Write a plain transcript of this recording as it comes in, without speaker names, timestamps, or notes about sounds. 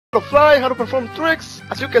to fly, how to perform tricks.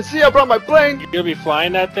 As you can see, I brought my plane. You're gonna be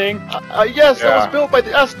flying that thing? Yes, it was built by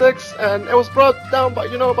the Aztecs, and it was brought down by,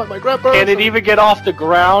 by my grandparents. Can it even get off the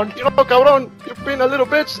ground? Cabron, you've been a little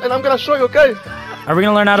bitch, and I'm gonna show you, okay? Are we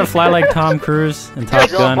gonna learn how to fly like Tom Cruise and Top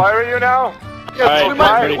Gun? Fly with you now? Yes,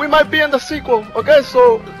 right, we might be in the sequel, okay?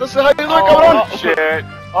 So, this is how you do it, Cabron. Oh, shit.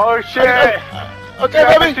 Oh, shit. Okay,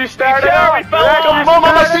 baby. She started out. Come on,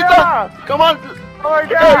 mamacita. Come on. Oh my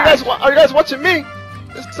Okay, god. are you guys watching me?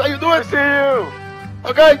 This is how you do I it. see you.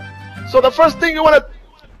 Okay, so the first thing you wanna...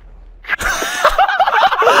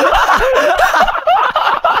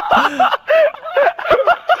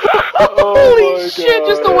 Holy shit,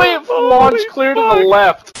 just the way it launched clear to the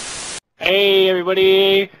left. Hey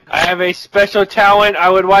everybody, I have a special talent I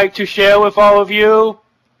would like to share with all of you.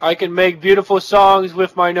 I can make beautiful songs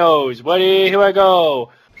with my nose. Buddy, here I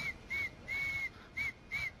go.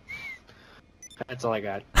 That's all I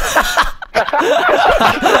got.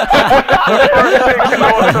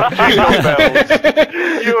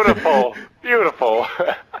 Beautiful. Beautiful.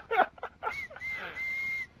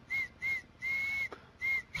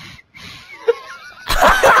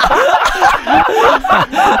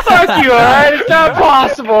 Fuck you, alright? It's not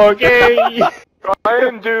possible, okay? Try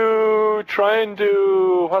and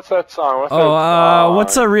do, what's that song?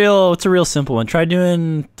 What's a real simple one? Try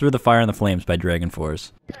doing Through the Fire and the Flames by Dragon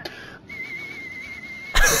Force.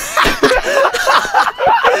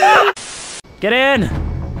 Get in!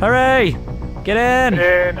 Hooray! Get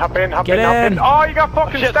in! Hop in. Get in. Oh, you got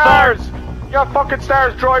fucking stars! You got fucking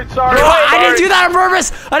stars, droid, sorry. I didn't do that on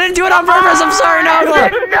purpose! I didn't do it on purpose! I'm sorry,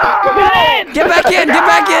 Nogla! No! Get back in! Get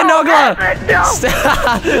back in, Nogla!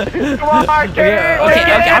 Come on, get in! Okay,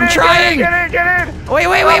 I'm trying! Get in! Wait,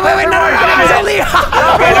 no, it's only...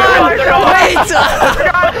 Hold on! Wait!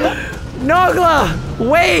 Nogla!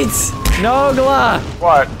 Wait! Nogla!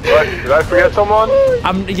 What? Did I forget someone?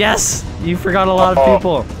 Yes, you forgot a lot of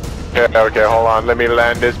people. Okay, hold on. Let me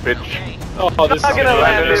land this bitch. Oh, this is gonna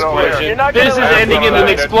land end in an over here. explosion. This is ending in an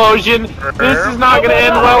explosion. This is not gonna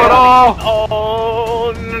end well at all.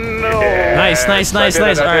 Oh no! Nice.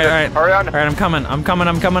 Alright. Hurry on. Alright, I'm coming.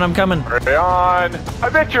 Hurry on. I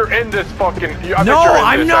bet you're in this fucking. No,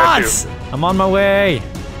 I'm not! I'm on my way.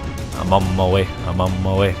 I'm on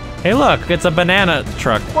my way. Hey, look, it's a banana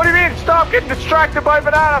truck. What do you mean? Stop getting distracted by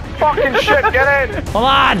banana fucking shit. Get in. Hold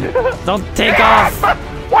on! Don't take off!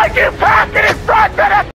 Why do you park it in front of it?